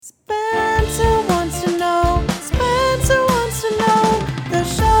Spencer wants to know. Spencer wants to know the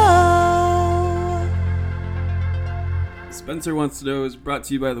show. Spencer Wants to Know is brought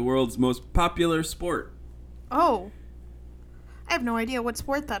to you by the world's most popular sport. Oh. I have no idea what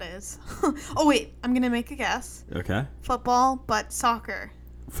sport that is. Oh, wait. I'm going to make a guess. Okay. Football, but soccer.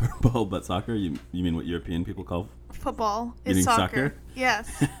 Football, but soccer? You mean what European people call Football You is mean soccer. soccer?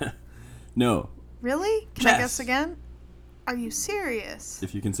 Yes. No. Really? Can I Chess. guess again? Are you serious?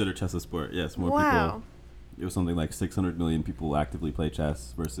 If you consider chess a sport, yes. More Wow. people. It was something like 600 million people actively play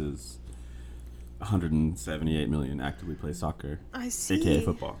chess versus 178 million actively play soccer, I see. aka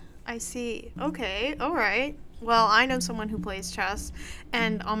football. I see. Okay. All right. Well, I know someone who plays chess,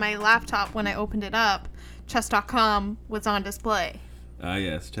 and on my laptop, when I opened it up, chess.com was on display. Ah,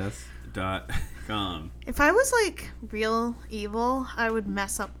 yes, chess.com. If I was like real evil, I would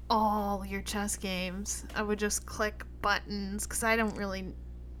mess up all your chess games. I would just click buttons because I don't really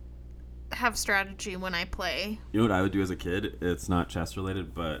have strategy when I play. You know what I would do as a kid? It's not chess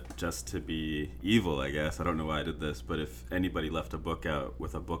related, but just to be evil, I guess. I don't know why I did this, but if anybody left a book out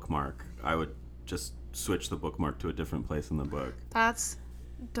with a bookmark, I would just switch the bookmark to a different place in the book. That's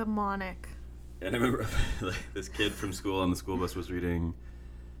demonic. And I remember like, this kid from school on the school bus was reading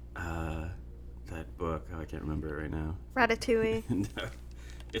that book. Oh, I can't remember it right now. Ratatouille. No.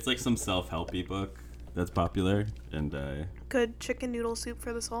 It's like some self-helpy book that's popular. And Good chicken noodle soup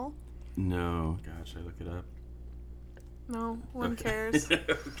for the soul? no, gosh, I look it up. No, one Okay. cares.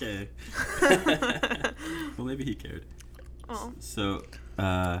 Okay. Well, maybe he cared. Oh. So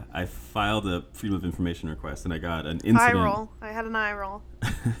I filed a Freedom of Information request, and I got an incident. Eye roll. I had an eye roll.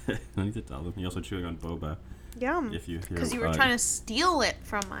 No need to tell them. You're also chewing on boba. Yum. If you hear Because you were trying to steal it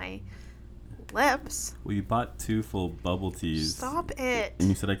from my lips. Well, you bought 2 full bubble teas. Stop it. And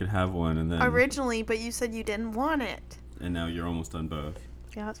you said I could have one, and then Originally, but you said you didn't want it. and now you're almost done both.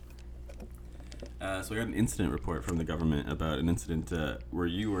 Yeah. So I got an incident report from the government about an incident where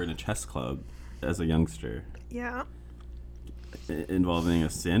you were in a chess club as a youngster Yeah. involving a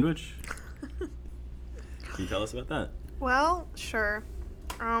sandwich. Can you tell us about that? Well, sure.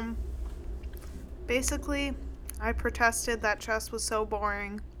 Basically, I protested that chess was so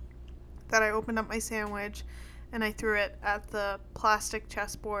boring that I opened up my sandwich and I threw it at the plastic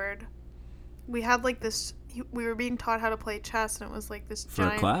chessboard. We had like this, we were being taught how to play chess, and it was like this For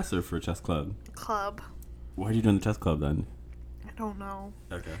giant a class or for a chess club? club. Why did you join the chess club then? I don't know.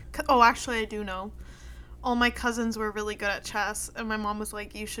 Okay. Oh, actually, I do know. All my cousins were really good at chess, and my mom was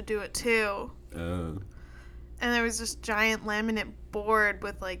like, you should do it too. Oh. And there was this giant laminate board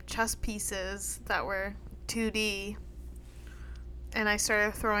with like chess pieces that were 2D. And I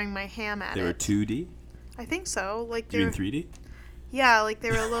started throwing my ham at They it. were 2D? I think so. Like Do they you were, mean 3D? yeah, like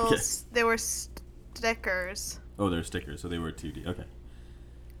they were little. Okay. They were stickers, Oh, they're stickers, so they were 2D. Okay.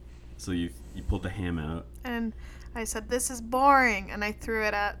 So you pulled the ham out. and I said, "This is boring," and I threw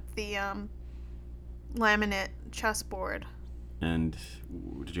it at the laminate chessboard. And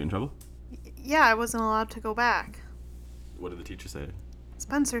did you get in trouble? Yeah, I wasn't allowed to go back. What did the teacher say?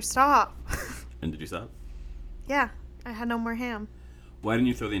 Spencer, stop. And did you stop? Yeah, I had no more ham Why didn't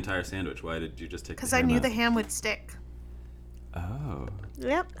you throw the entire sandwich? Why did you just take the because ham I knew out? the ham would stick. Oh,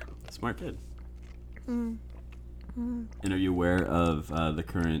 Yep. smart kid. Mm. And are you aware of the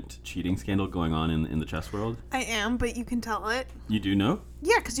current cheating scandal going on in the chess world? I am, but you can tell it. You do know?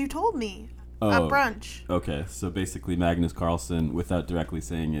 Yeah, because you told me at Oh. brunch. Okay, so basically Magnus Carlsen, without directly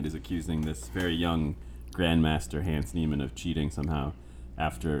saying it, is accusing this very young grandmaster Hans Niemann of cheating somehow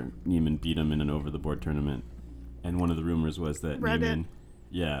after Niemann beat him in an over-the-board tournament. And one of the rumors was that Reddit.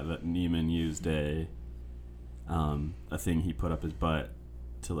 Niemann used a thing he put up his butt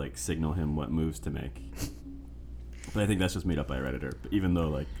to like signal him what moves to make. But I think that's just made up by a Redditor, even though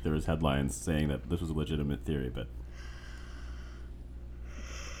like there was headlines saying that this was a legitimate theory. But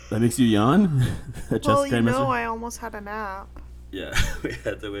that makes you yawn? A chess Well, you grandmaster? know I almost had a nap. Yeah, we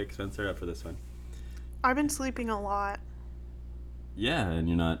had to wake Spencer up for this one. I've been sleeping a lot. Yeah, and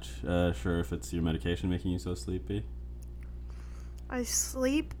you're not sure if it's your medication making you so sleepy? I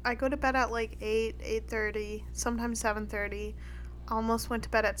go to bed at like 8, 8:30, sometimes 7:30. Almost went to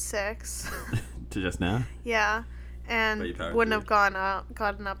bed at 6. To just now? Yeah, and But you powered wouldn't through. have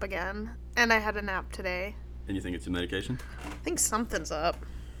gotten up again. And I had a nap today. And you think it's your medication? I think something's up.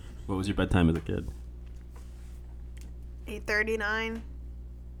 What was your bedtime as a kid? 8:39.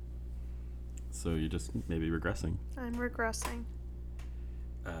 So you're just maybe regressing. I'm regressing.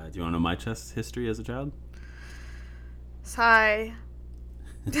 Do you want to know my chess history as a child? Sigh.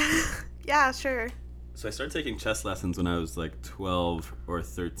 Yeah, sure. So I started taking chess lessons when I was like 12 or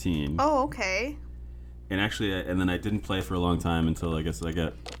 13. Oh, okay. And actually, and then I didn't play for a long time until I guess I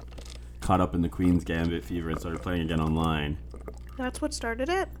got caught up in the Queen's Gambit fever and started playing again online. That's what started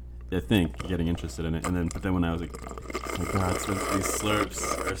it? I think, getting interested in it. But then when I was like, oh my god, these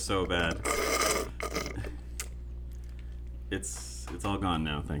slurps are so bad. It's all gone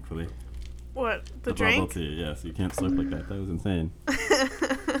now, thankfully. What, the bubble drink? tea, yes. You can't slurp like that. That was insane.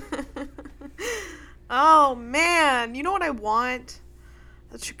 Oh, man. You know what I want?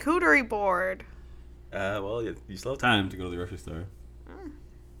 A charcuterie board. Well, you still have time to go to the grocery store.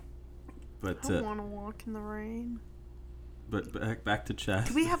 But I don't want to walk in the rain. But back to chess.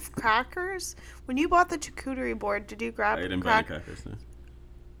 Do we have crackers? When you bought the charcuterie board, did you grab I didn't buy any crackers, no.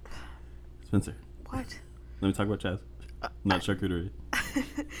 Spencer, What? let me talk about chess. Not charcuterie.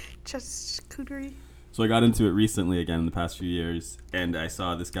 Just charcuterie? So I got into it recently again in the past few years, and I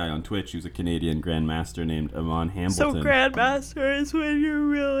saw this guy on Twitch who's a Canadian grandmaster named Amon Hambleton. So grandmaster is when you're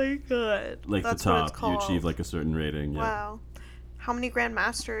really good. Like That's the what it's top, you called. achieve like a certain rating. Yeah. Wow. How many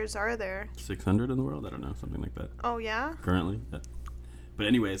grandmasters are there? 600 in the world? I don't know, something like that. Oh, yeah? Currently. Yeah. But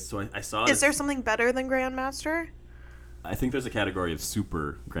anyways, so I saw Is there something better than grandmaster? I think there's a category of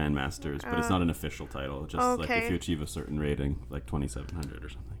super grandmasters, but it's not an official title. Just like okay. if you achieve a certain rating, like 2,700 or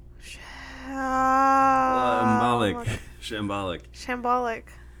something. Shambolic. Shambolic.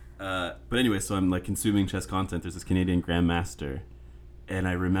 But anyway, so I'm like consuming chess content. There's this Canadian grandmaster, and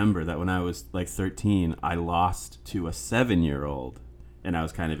I remember that when I was like 13, I lost to a 7-year-old, and I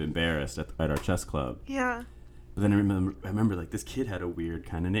was kind of embarrassed at our chess club. Yeah. But then I remember like this kid had a weird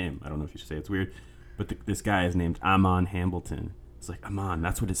kind of name. I don't know if you should say it's weird, but this guy is named Amon Hambleton. It's like Amon,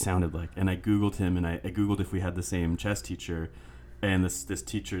 that's what it sounded like. And I Googled him, and I Googled if we had the same chess teacher. And this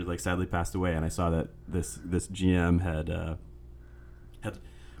teacher like sadly passed away, and I saw that this GM had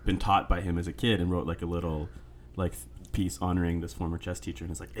been taught by him as a kid and wrote like a little like piece honoring this former chess teacher,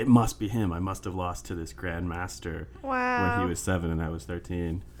 and it's like, it must be him. I must have lost to this grandmaster Wow. when he was 7 and I was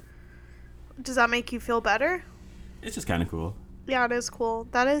 13. Does that make you feel better? It's just kind of cool. Yeah, it is cool.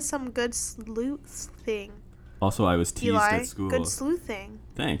 That is some good sleuthing. Also, I was teased Eli, at school. good sleuthing.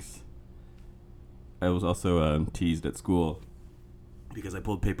 Thanks. I was also teased at school because I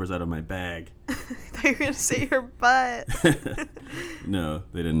pulled papers out of my bag. I thought you were going to say your butt. No,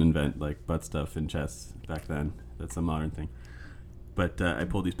 they didn't invent like butt stuff in chess back then. That's a modern thing. But I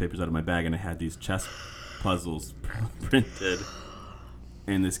pulled these papers out of my bag, and I had these chess puzzles printed.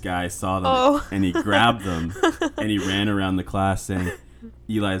 And this guy saw them, and he grabbed them, and he ran around the class saying,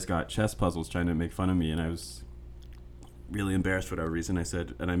 Eli's got chess puzzles, trying to make fun of me. And I was really embarrassed for whatever reason. I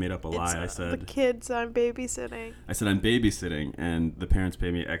said, and I made up a lie. I said, the kids I'm babysitting. I said, I'm babysitting, and the parents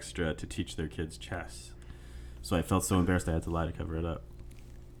pay me extra to teach their kids chess. So I felt so embarrassed I had to lie to cover it up.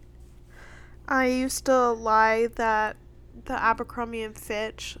 I used to lie that the Abercrombie and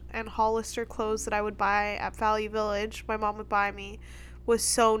Fitch and Hollister clothes that I would buy at Value Village, my mom would buy me, was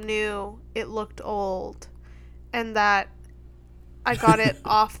so new it looked old, and that I got it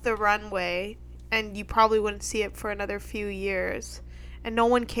off the runway and you probably wouldn't see it for another few years, and no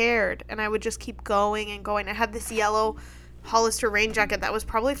one cared, and I would just keep going and going. I had this yellow Hollister rain jacket that was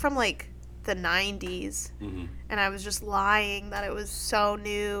probably from like the 90s, and I was just lying that it was so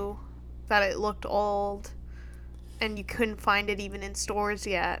new that it looked old, and you couldn't find it even in stores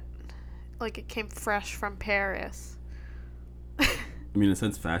yet, like it came fresh from Paris. I mean, in a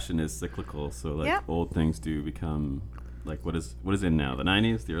sense, fashion is cyclical, so like old things do become like what is in now? The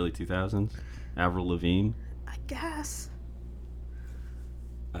 90s, the early 2000s, Avril Lavigne. I guess.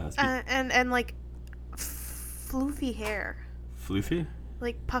 And like floofy hair. Floofy?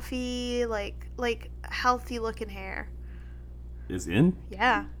 Like puffy, like healthy looking hair. Is in?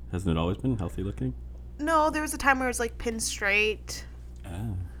 Yeah. Hasn't it always been healthy looking? No, there was a time where it was like pin straight.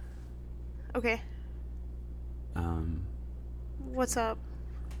 Ah. Okay. What's up?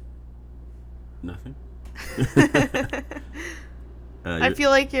 Nothing. I feel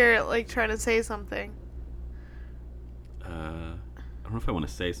like you're like trying to say something. I don't know if I want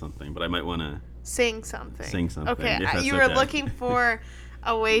to say something, but I might want to sing something. Sing something. Okay, you were looking for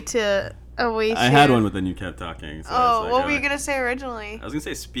a way to. I had one, but then you kept talking. So like, what were you gonna say originally? I was gonna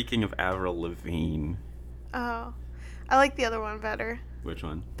say, speaking of Avril Lavigne. Oh, I like the other one better. Which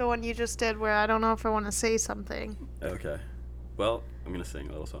one? The one you just did, where I don't know if I want to say something. Okay. Well, I'm gonna sing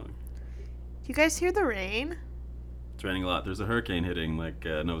a little song. Do you guys hear the rain? It's raining a lot. There's a hurricane hitting like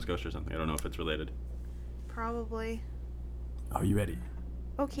Nova Scotia or something. I don't know if it's related. Probably. Are you ready?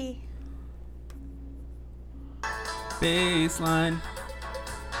 Okay. Baseline.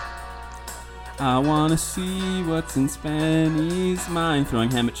 I wanna see what's in Spenny's mind. Throwing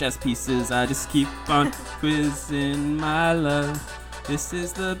him at chess pieces, I just keep on quizzing my love. This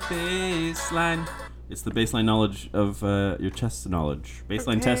is the baseline. It's the baseline knowledge of your chess knowledge.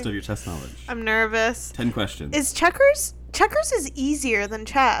 Baseline Okay. test of your chess knowledge. I'm nervous. 10 questions. Is checkers is easier than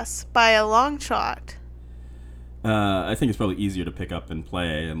chess by a long shot. I think it's probably easier to pick up and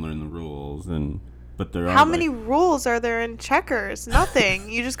play and learn the rules. But there are How many rules are there in checkers? Nothing.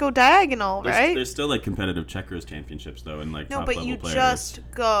 You just go diagonal, right? There's still like competitive checkers championships though, and like No, top but level you players. just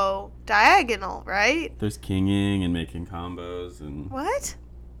go diagonal, right? There's kinging and making combos and. What?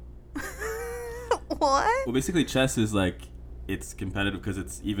 What? Well, basically, chess is like it's competitive because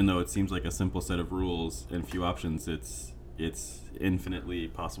it's even though it seems like a simple set of rules and few options, it's infinitely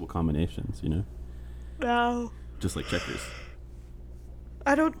possible combinations. You know, No. just like checkers.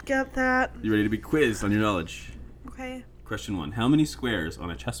 I don't get that. You ready to be quizzed on your knowledge? Okay. Question 1: How many squares on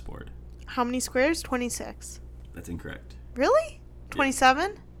a chessboard? How many squares? 26. That's incorrect. Really?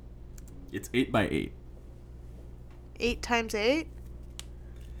 27? It's 8 by 8. 8 times 8?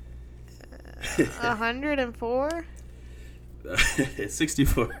 104? It's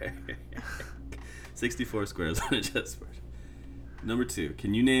 64. 64 squares on a chessboard. Number 2: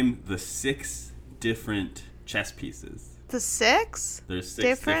 Can you name the 6 different chess pieces? The 6? There's 6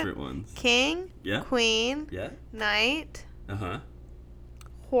 different ones. King, Yeah. queen, Yeah. knight, Uh-huh.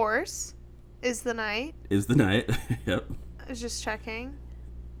 horse is the knight. Is the knight. Yep. I was just checking.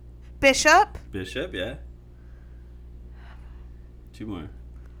 Bishop, Bishop, yeah. 2 more.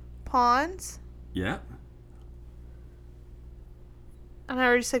 pawns, Yeah. and I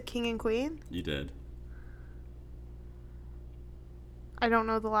already said king and queen. You did. I don't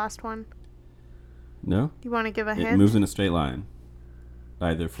know the last one. No? You want to give a It hint? moves in a straight line.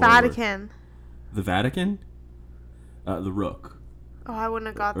 Either forward. Vatican. The Vatican? The rook. Oh, I wouldn't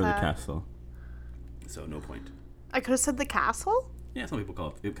have got Or that. the castle. So no point. I could have said the castle? Yeah, some people call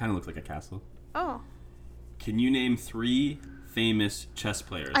it. It kind of looks like a castle. Oh. Can you name 3 famous chess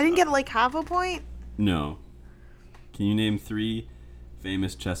players? I didn't get like half a point? No. Can you name 3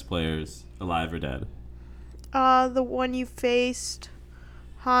 famous chess players, alive or dead? The one you faced,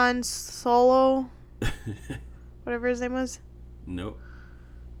 Hans Solo, whatever his name was. Nope.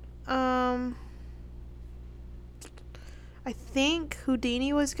 I think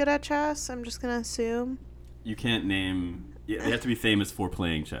Houdini was good at chess. I'm just gonna assume. You can't name. Yeah, they have to be famous for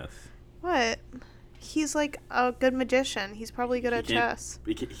playing chess. What? He's like a good magician. He's probably good at chess.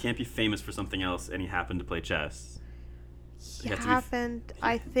 He can't be famous for something else, and he happened to play chess. He have to be happened,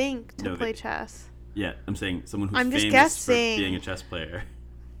 I think, to No, play they- chess. Yeah, I'm saying someone who's I'm just famous for guessing. being a chess player.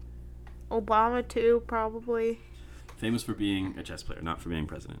 Obama too, probably. Famous for being a chess player, not for being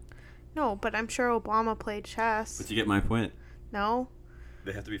president. No, but I'm sure Obama played chess. But you get my point. No?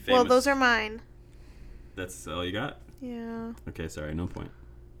 They have to be famous. Well, those are mine. That's all you got? Yeah. Okay, sorry, no point.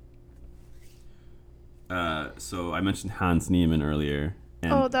 So I mentioned Hans Niemann earlier.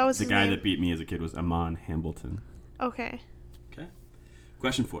 And Oh, that was the his guy name. that beat me as a kid was Amon Hambleton. Okay. Okay.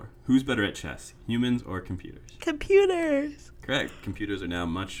 Question 4. Who's better at chess, humans or computers? Computers. Correct. Computers are now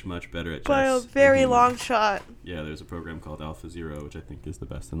much, much better at chess. By a than very humans. long shot. Yeah, there's a program called AlphaZero, which I think is the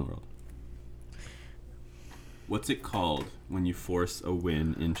best in the world. What's it called when you force a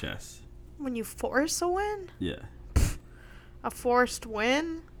win in chess? When you force a win? Yeah. A forced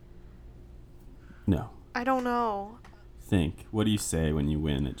win? No. I don't know. Think. What do you say when you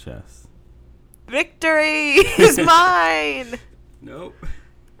win at chess? Victory is mine! Nope.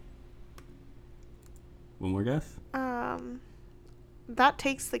 One more guess? That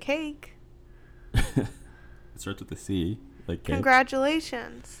takes the cake. It starts with a C. Like cake.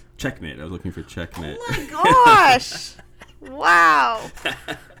 Congratulations. Checkmate. I was looking for checkmate. Oh my gosh! Wow.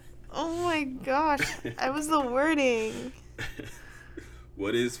 Oh my gosh. That was the wording.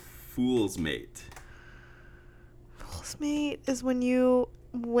 What is fool's mate? Fool's mate is when you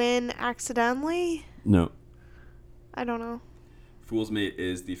win accidentally? No. I don't know. Fool's mate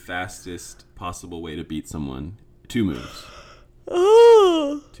is the fastest possible way to beat someone. 2 moves.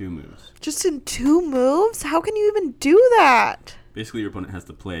 Oh, 2 moves. just in 2 moves? How can you even do that? Basically, your opponent has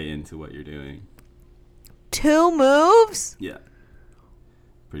to play into what you're doing. 2 moves? Yeah.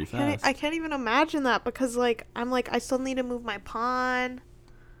 Pretty fast. I can't even imagine that because, like, I still need to move my pawn.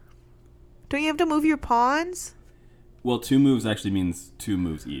 Don't you have to move your pawns? Well, 2 moves actually means 2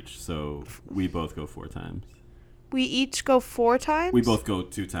 moves each, so we both go 4 times. We each go 4 times? We both go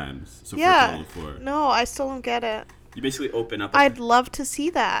 2 times, so Yeah. for a total of 4. No, I still don't get it. You basically open up. I'd love to see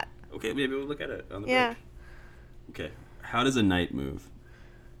that. Okay, maybe we'll look at it on the Yeah. break. Okay, how does a knight move?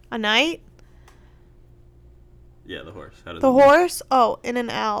 A knight? Yeah, the horse. How does The it move? horse? Oh, in an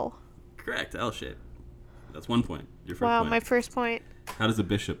L. Correct, L shape. That's 1 point. Your first Wow, point. my first point. How does a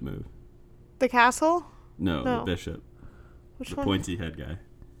bishop move? The castle? No, No. the bishop. Which The one? pointy head guy.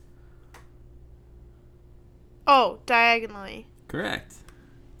 Oh, diagonally. Correct.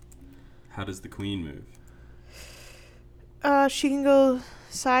 How does the queen move? She can go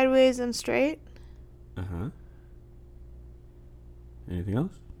sideways and straight. Uh-huh. Anything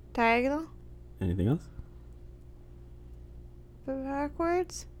else? Diagonal. Anything else?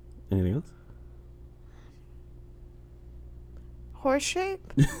 Backwards. Anything else? Horse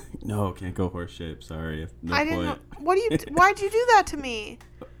shape. No, can't go horse shape. Sorry. No I didn't know. What do you? Why'd you do that to me?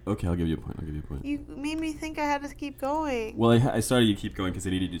 Okay, I'll give you a point. You made me think I had to keep going. Well, I started you keep going because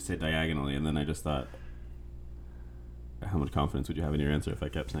I needed you to say diagonally, and then I just thought, how much confidence would you have in your answer if I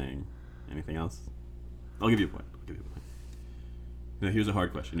kept saying anything else? I'll give you a point. Now, here's a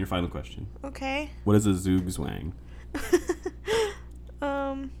hard question. Your final question. Okay. What is a zugzwang?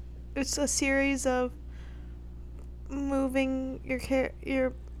 It's a series of moving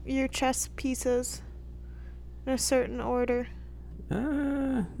your chess pieces in a certain order.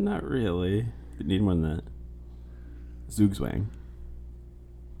 Not really. You need more than that. Zugzwang.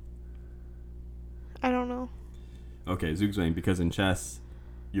 I don't know. Okay, zugzwang, because in chess,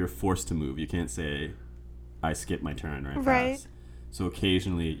 you're forced to move. You can't say, I skip my turn or I pass. Right. So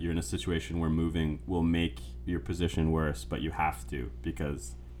occasionally you're in a situation where moving will make your position worse, but you have to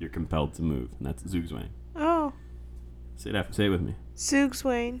because you're compelled to move, and that's zugzwang. Oh. Say it with me.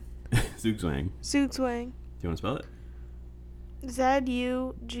 Zugzwang. Zugzwang. Zugzwang. Do you want to spell it? Zugwane.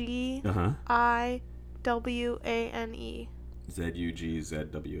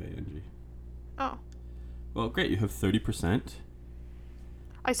 Zugzwang. Oh. Well, great. You have 30%.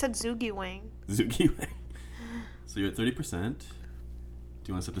 I said Zoogie-wang. Zoogie-wang. So you're at 30%. Do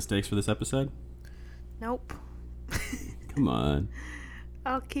you want to set the stakes for this episode? Nope. Come on.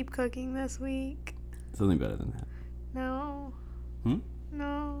 I'll keep cooking this week. Something better than that. No.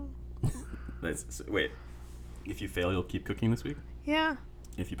 No. Wait. If you fail, you'll keep cooking this week? Yeah.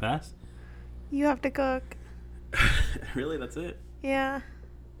 If you pass? You have to cook. Really? That's it? Yeah.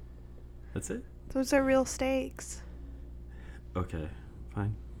 That's it? Those are real stakes. Okay.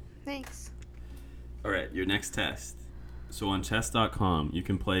 Fine. Thanks. All right. Your next test. So on chess.com, you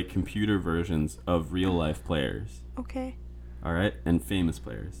can play computer versions of real-life players. Okay. All right? And famous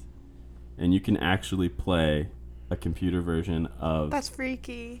players. And you can actually play a computer version of... That's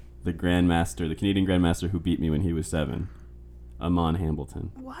freaky. The Canadian Grandmaster who beat me when he was 7. Amon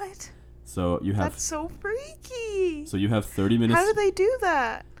Hambleton. What? So you have... That's so freaky. So you have 30 minutes... How do they do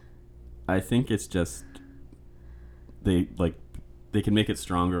that? I think it's just... They can make it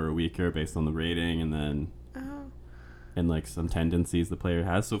stronger or weaker based on the rating and then... And like some tendencies the player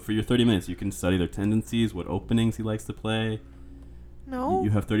has. So for your 30 minutes, you can study their tendencies, what openings he likes to play. No.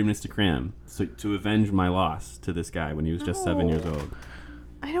 You have 30 minutes to cram. So to avenge my loss to this guy when he was just 7 years old.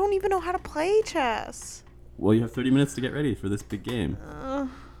 I don't even know how to play chess. Well, you have 30 minutes to get ready for this big game. Uh.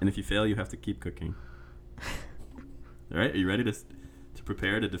 And if you fail, you have to keep cooking. All right? Are you ready to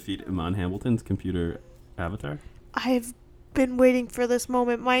prepare to defeat Amon Hambleton's computer avatar? I've been waiting for this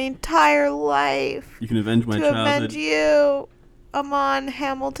moment my entire life. You can avenge my childhood. To avenge you, Amon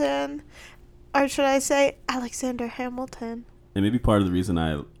Hamilton. Or should I say Alexander Hamilton? And maybe part of the reason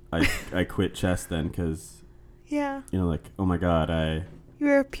I quit chess then, because... Yeah. You know, like, oh my God, You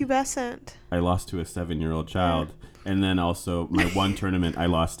were pubescent. I lost to a 7-year-old child. Yeah. And then also, my one tournament, I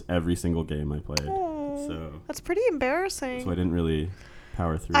lost every single game I played. Oh, so that's pretty embarrassing. So I didn't really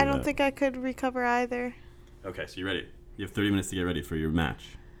power through I don't think I could recover either. Okay, so you ready? You have 30 minutes to get ready for your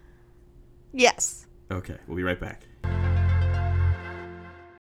match. Yes. Okay, we'll be right back.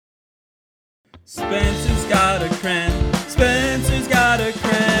 Spencer's got a cram. Spencer's got a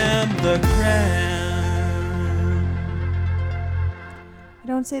cram. The cram. I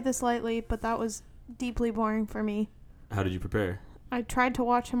don't say this lightly, but that was deeply boring for me. How did you prepare? I tried to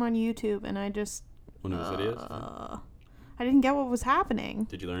watch him on YouTube, and I just... One of his videos? I didn't get what was happening.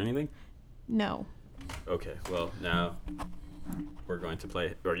 Did you learn anything? No. Okay, well, now we're going to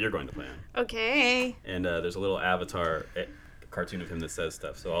play, or you're going to play him. Okay. And there's a little avatar cartoon of him that says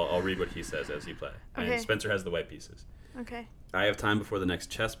stuff, so I'll read what he says as you play. Okay. And Spencer has the white pieces. Okay. I have time before the next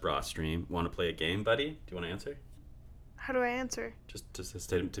Chess Bra stream. Want to play a game, buddy? Do you want to answer? How do I answer? Just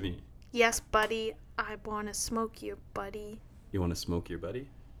state it to me. Yes, buddy. I want to smoke you, buddy. You want to smoke your buddy?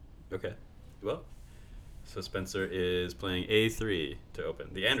 Okay. Well, so Spencer is playing A3 to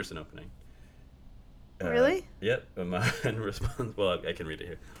open, the Anderson opening. Really? Yep. Amon responds. Well, I can read it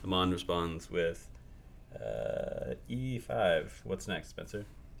here. Amon responds with E5. What's next, Spencer?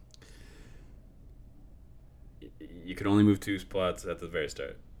 You can only move 2 spots at the very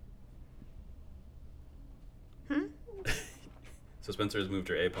start. So Spencer has moved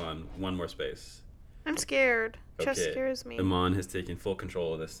her A pawn 1 more space. I'm scared. Okay. Chess scares me. Amon has taken full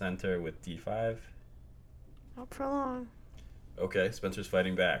control of the center with D5. Not for long. Okay, Spencer's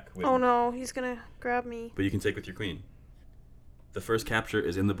fighting back. Oh no, he's gonna grab me. But you can take with your queen. The first capture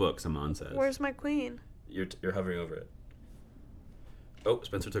is in the book, Saman says. Where's my queen? You're hovering over it. Oh,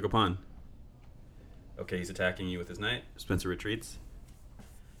 Spencer took a pawn. Okay, he's attacking you with his knight. Spencer retreats.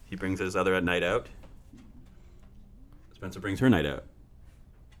 He brings his other knight out. Spencer brings her knight out.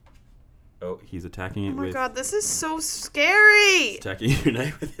 Oh, he's attacking it Oh my with... god, this is so scary! Attacking your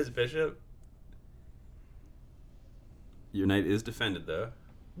knight with his bishop. Your knight is defended, though.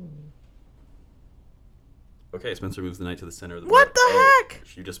 Okay, Spencer moves the knight to the center of the board. What the heck?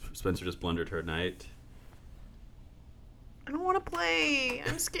 Spencer just blundered her knight. I don't want to play.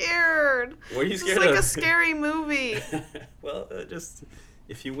 I'm scared. What are you scared It's like of? a scary movie. Well, just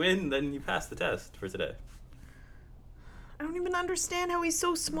if you win, then you pass the test for today. I don't even understand how he's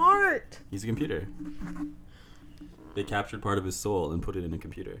so smart. He's a computer. They captured part of his soul and put it in a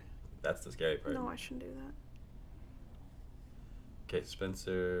computer. That's the scary part. No, I shouldn't do that. Okay,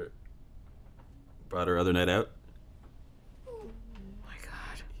 Spencer brought her other knight out. Oh my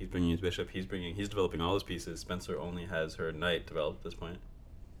god. He's bringing his bishop. He's developing all his pieces. Spencer only has her knight developed at this point.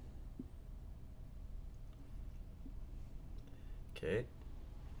 Okay.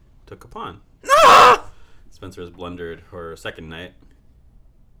 Took a pawn. Ah! Spencer has blundered her second knight.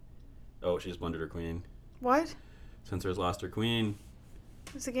 Oh, she's blundered her queen. What? Spencer has lost her queen.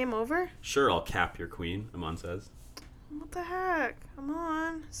 Is the game over? Sure, I'll cap your queen, Amon says. What the heck? Come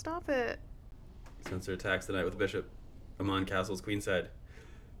on. Stop it. Spencer attacks the knight with the bishop. Amon castles queenside.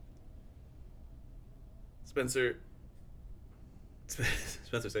 Spencer, say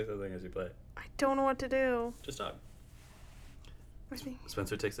something as you play. I don't know what to do. Just talk. Where's me?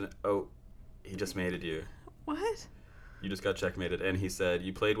 Spencer takes an... Oh, he just mated you. What? You just got checkmated, and he said,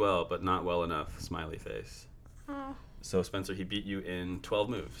 you played well, but not well enough, smiley face. Oh. So, Spencer, he beat you in 12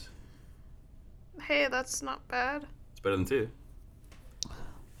 moves. Hey, that's not bad. It's better than 2.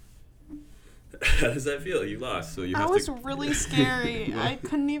 How does that feel? You lost, so you have That was to... really scary. I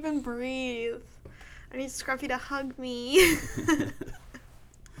couldn't even breathe. I need Scruffy to hug me.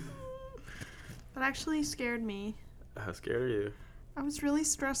 That actually scared me. How scared are you? I was really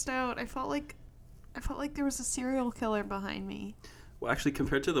stressed out. I felt like there was a serial killer behind me. Well, actually,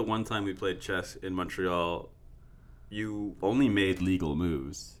 compared to the one time we played chess in Montreal, you only made legal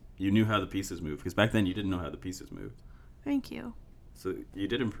moves. You knew how the pieces moved, because back then you didn't know how the pieces moved. Thank you. So you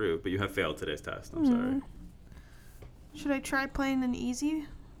did improve, but you have failed today's test. I'm sorry. Should I try playing an easy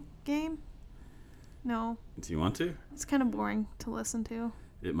game? No. Do you want to? It's kind of boring to listen to.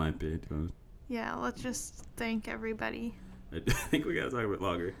 It might be. Yeah, let's just thank everybody. I think we gotta talk about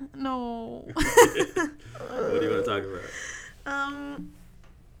longer. No. What do you want to talk about?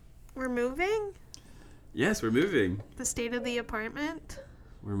 We're moving? Yes, we're moving. The state of the apartment?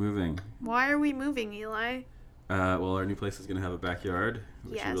 We're moving. Why are we moving, Eli? Well, our new place is gonna have a backyard,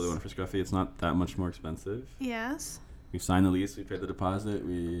 which Yes. we really want for Scruffy. It's not that much more expensive. Yes. We've signed the lease. We paid the deposit.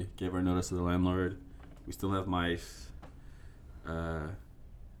 We gave our notice to the landlord. We still have mice.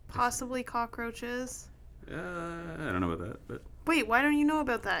 Possibly cockroaches. I don't know about that, but Wait, why don't you know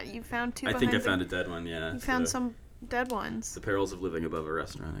about that? You found two I behind think I found a dead one. Yeah. You found so some dead ones. the perils of living above a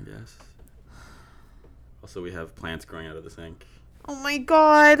restaurant, I guess. Also, we have plants growing out of the sink, Oh my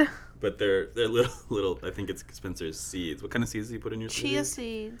god. but they're little. I think it's Spencer's seeds. What kind of seeds do you put in your Chia smoothie?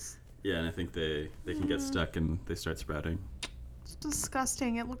 seeds. Yeah, and I think they can get stuck and they start sprouting. It's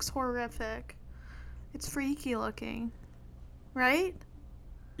disgusting. It looks horrific. It's freaky looking. Right?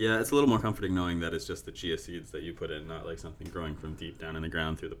 Yeah, it's a little more comforting knowing that it's just the chia seeds that you put in, not like something growing from deep down in the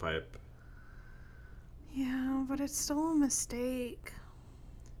ground through the pipe. Yeah, but it's still a mistake.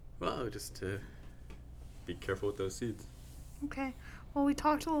 Well, just be careful with those seeds. Okay. Well, we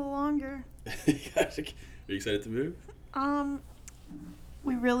talked a little longer. Gosh, are you excited to move?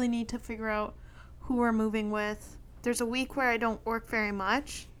 We really need to figure out who we're moving with. There's a week where I don't work very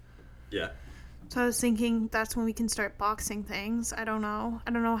much. Yeah. So I was thinking that's when we can start boxing things. I don't know.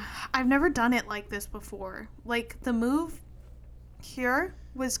 I've never done it like this before. Like, the move here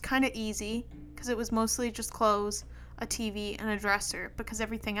was kind of easy because it was mostly just clothes, a TV, and a dresser, because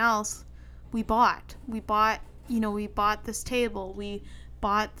everything else we bought. We bought this table. We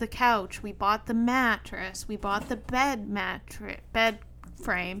bought the couch. We bought the mattress. We bought the bed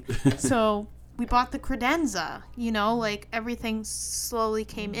frame. So we bought the credenza, like everything slowly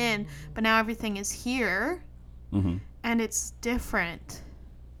came in, but now everything is here, and it's different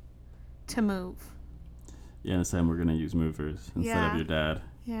to move. Yeah, this time we're going to use movers instead of your dad.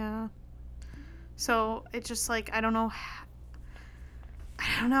 Yeah. So it's just like, I don't know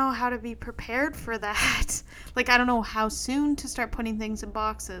how to be prepared for that. Like, I don't know how soon to start putting things in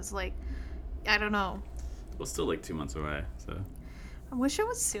boxes. Like, I don't know. Well, still like 2 months away, so. I wish it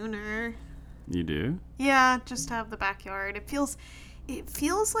was sooner. You do? Yeah, just to have the backyard. It feels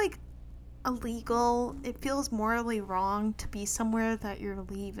like illegal. It feels morally wrong to be somewhere that you're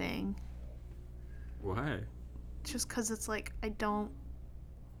leaving. Why? Just because it's like, I don't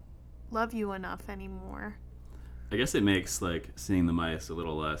love you enough anymore. I guess it makes like seeing the mice a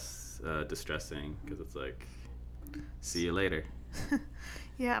little less distressing because it's like, see you later.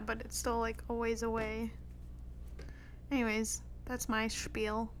 Yeah, but it's still like a ways away. Anyways, that's my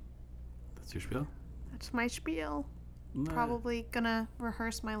spiel. That's your spiel? That's my spiel. Nah. Probably gonna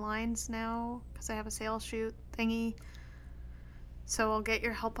rehearse my lines now because I have a sales shoot thingy. So I'll get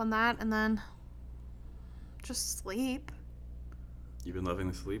your help on that and then just sleep. You've been loving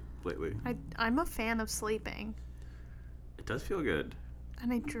the sleep lately. I'm a fan of sleeping. It does feel good.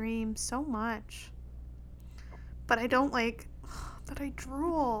 And I dream so much. But I don't like that I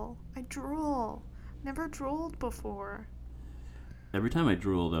drool. I drool. Never drooled before. Every time I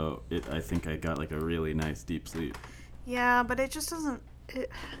drool, though, I think I got like a really nice deep sleep. Yeah, but it just doesn't...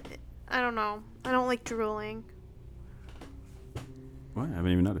 I don't know. I don't like drooling. Why? I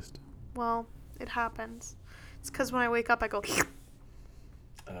haven't even noticed. Well, it happens. It's because when I wake up, I go...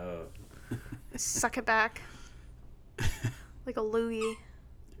 Oh. I suck it back. Like a loogie.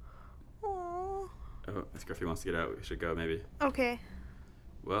 Aww. Oh, Scruffy wants to get out. We should go, maybe. Okay.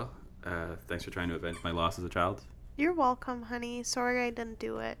 Well, thanks for trying to avenge my loss as a child. You're welcome, honey. Sorry I didn't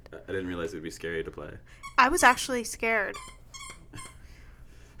do it. I didn't realize it would be scary to play. I was actually scared.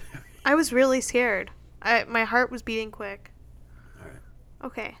 I was really scared. My heart was beating quick. All right.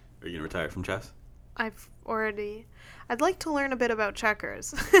 Okay. Are you going to retire from chess? I'd like to learn a bit about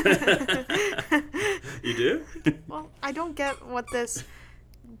checkers. You do? Well, I don't get what this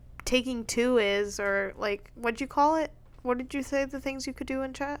taking two is, or like, what'd you call it? What did you say the things you could do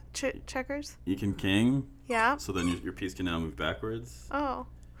in checkers? You can king, Yeah. so then your piece can now move backwards. Oh,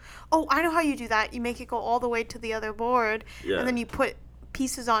 I know how you do that. You make it go all the way to the other board, Yeah. and then you put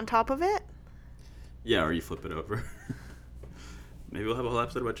pieces on top of it. Yeah, or you flip it over. Maybe we'll have a whole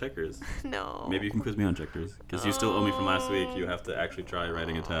episode about checkers. No. Maybe you can quiz me on checkers. Because you still owe me from last week. You have to actually try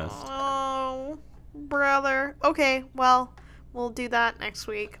writing a test. Oh, brother. Okay, well, we'll do that next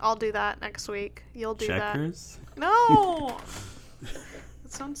week. I'll do that next week. You'll do Checkers? that. No!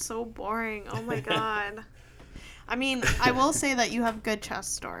 That sounds so boring. Oh my god. I mean, I will say that you have good chess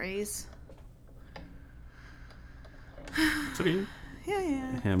stories. It's okay.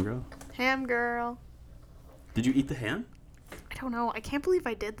 Yeah. Ham girl. Ham girl. Did you eat the ham? I don't know. I can't believe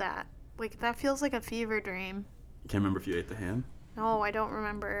I did that. Like, that feels like a fever dream. You can't remember if you ate the ham? No, I don't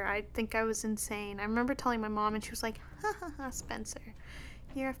remember. I think I was insane. I remember telling my mom, and she was like, ha ha ha, Spencer,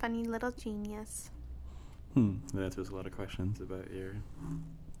 you're a funny little genius. That answers a lot of questions about your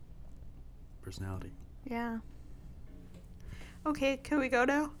personality. Yeah. Okay, can we go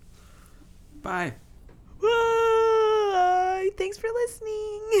now? Bye. Bye! Thanks for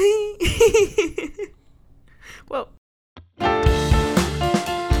listening.